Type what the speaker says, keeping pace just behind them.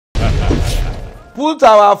Put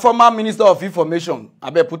our former Minister of Information,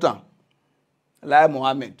 Abe Putan, Lai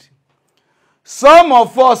Mohammed. Some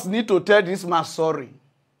of us need to tell this man sorry.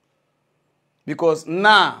 Because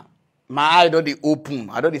now, my eye don't open.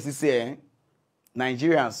 I don't see say,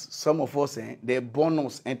 Nigerians, some of us, they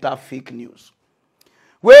bonus enter fake news.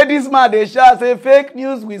 Where this man, they shall say fake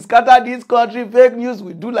news, we scatter this country, fake news,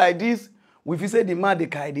 we do like this. We feel say the man,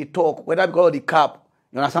 they talk, whether because of the cap.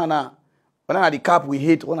 You understand now? Whether the cap we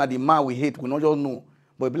hate, one of the man we hate, we not just know.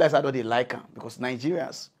 But it be like I don't like him. Because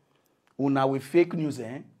Nigerians, who now with fake news,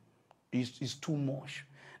 is too much.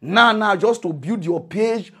 Now, just to build your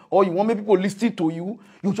page, or you want make people listen to you,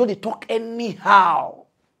 you just talk anyhow.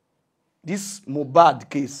 This Mohbad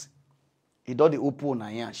case, it don't open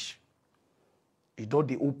a yash. It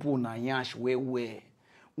don't open a yash where.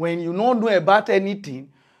 When you don't know about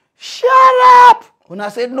anything, shut up! When I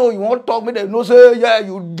said no, you won't talk me, they no say, yeah,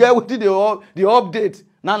 you get with the update.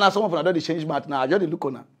 Now, some of them don't change matter. Now, I just look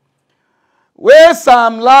on her. Where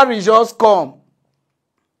Sam Larry just come,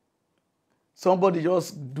 somebody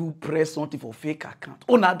just do press something for fake account.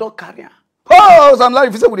 Oh, now don't carry her. Oh, Sam Larry,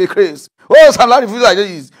 if you say with a craze. Oh, Sam Larry, if you like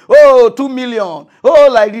this. Oh, 2 million. Oh,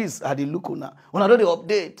 like this. I dey look on her. When I do the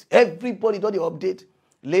update, everybody do the update.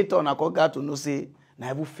 Later on, I got to know say, now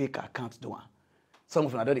every fake account do one. Some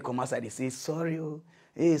of them they come outside, they say, sorry, oh,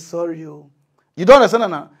 hey, sorry, oh. You don't understand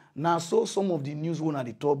now? Now, so some of the news one at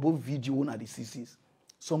the top, both video one at the CCs,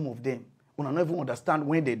 some of them, when I don't even understand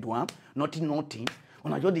when they do them, nothing.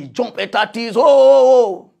 When I just they jump at that things,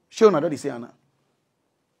 oh. Sure, they say, Anna.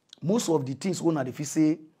 Most of the things one at the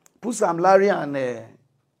say, put Sam Larry and,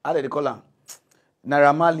 how do they call them?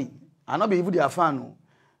 Naira Marley. I not be even their fan, no.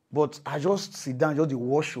 But I just sit down, just the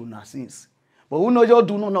watch show now since. But who know just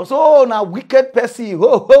do no. So now wicked person,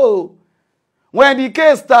 ho. When the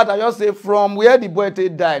case start, I just say from where the boy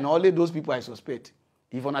died, only those people I suspect.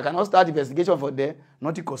 If I cannot start investigation for them,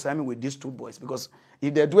 nothing concern me with these two boys. Because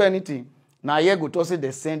if they do anything, now here go to say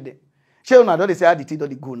they send them. She una don't say how the thing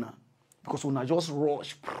don't go now. Because una just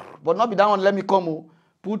rush. But not be that one, let me come.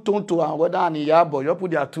 Put Tonto and whether and Yabo, you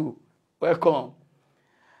put there too. Welcome.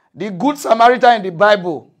 The good Samaritan in the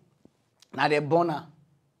Bible, now they born her.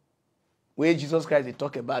 Where Jesus Christ they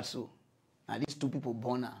talk about so. Now these two people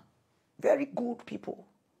born her. Very good people.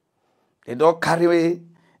 They don't carry away.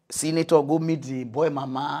 Senator go meet the boy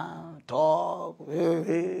mama, talk,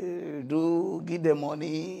 do, give them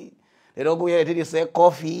money. They don't go here till they sell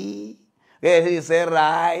coffee, here they sell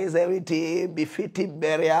rice, everything, befitting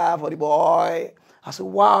barrier for the boy. I said,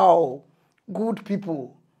 wow, good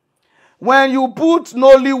people. When you put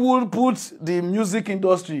Nollywood, put the music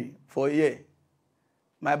industry for a year,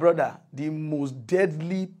 my brother, the most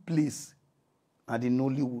deadly place are the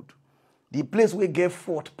Nollywood. The place we get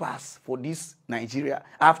fourth pass for this Nigeria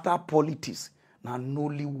after politics, now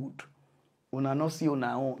Nollywood. Una not see on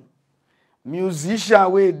our own. Musician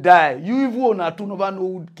will die. You even on a two never know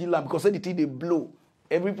who kill them because the thing they blow.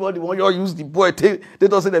 Everybody want you use the boy. They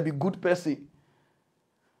don't say they be good person.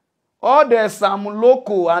 Or there's some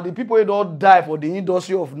local and the people who don't die for the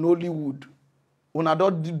industry of Nollywood. Una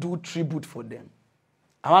don't do tribute for them.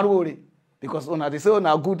 I'm not worried because una they say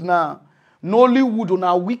una good now. Nollywood on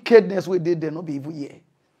our wickedness where they not be evil here.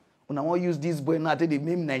 When I want to use this boy now, they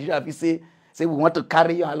name Nigeria. If you say we want to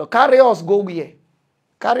carry you along, carry us go where?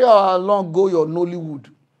 Carry us along, go your Nollywood.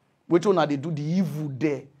 Which one are they do the evil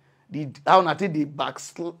there? How not take the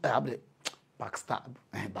backstab,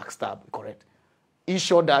 correct?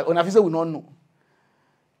 Each other. When I say we don't know.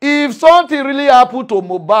 If something really happened to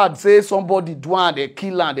Mohbad, say somebody do and they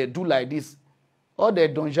kill and they do like this, all they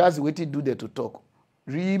don't just wait to do there to talk.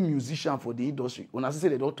 Real musician for the industry. When I say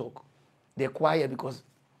they don't talk, they're quiet because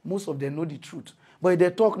most of them know the truth. But if they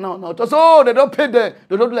talk now, so they don't pay them.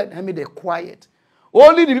 They don't like. I mean, they're quiet.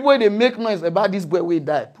 Only the people they make noise about this boy will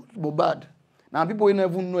die. Bad. Now people will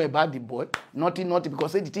never even know about the boy. Nothing,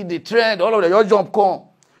 because they trend. All of them just jump come.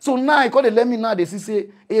 So now, because they let me now, they say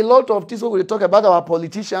a lot of things when they talk about our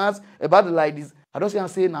politicians, about like this. I don't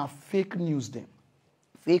say now fake news them.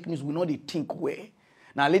 Fake news, we know they think where.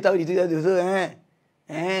 Now later they say,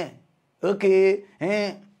 okay.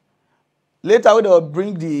 Later we will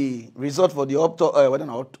bring the result for the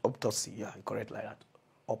autopsy. Yeah, correct like that.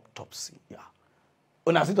 Autopsy. Yeah.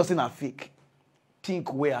 When I see to say na fake,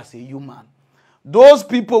 think where as a human. Those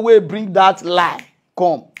people will bring that lie.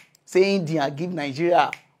 Come, say India give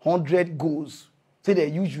Nigeria 100 goals. Say they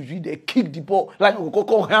usually they kick the ball like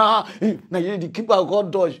Nigeria the keeper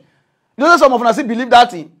got dodge. You know some of us believe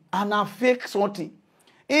that thing and a fake something.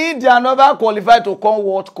 India never qualified to come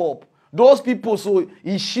World Cup. Those people, so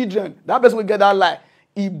his children, that person will get that lie.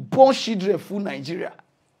 He born children full Nigeria.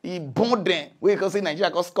 He born them. We can say Nigeria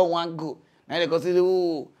can score 1 goal. And they go say,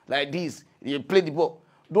 oh, like this, they play the ball.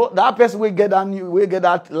 That person will get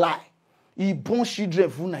that lie. He born children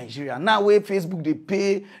from Nigeria. Now where Facebook they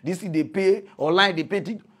pay, this they pay, online they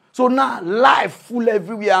pay. So now life full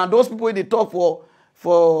everywhere. And those people they talk for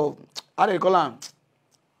how do they call them?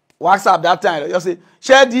 WhatsApp that time. They just say,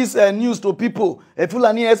 share this news to people. If you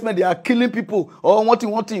estimate they are killing people or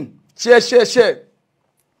wanting. Share.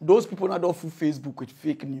 Those people now don't fill Facebook with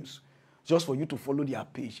fake news. Just for you to follow their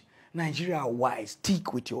page. Nigeria wise,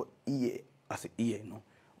 stick with your ear. I say ear, no.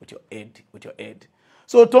 With your head.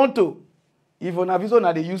 So Tonto, if on a vision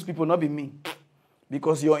they use people, not be me.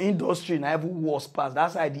 Because your industry now even worse past.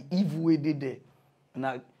 That's why the evil way they there.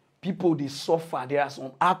 Now people they suffer. There are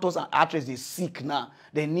some actors and actresses they sick now.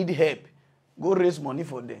 They need help. Go raise money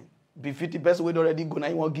for them. Be 50% way already go now.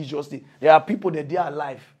 You want to give justice. There are people that they are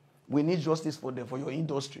alive. We need justice for them, for your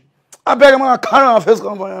industry. I beg you, I'm going to carry on first.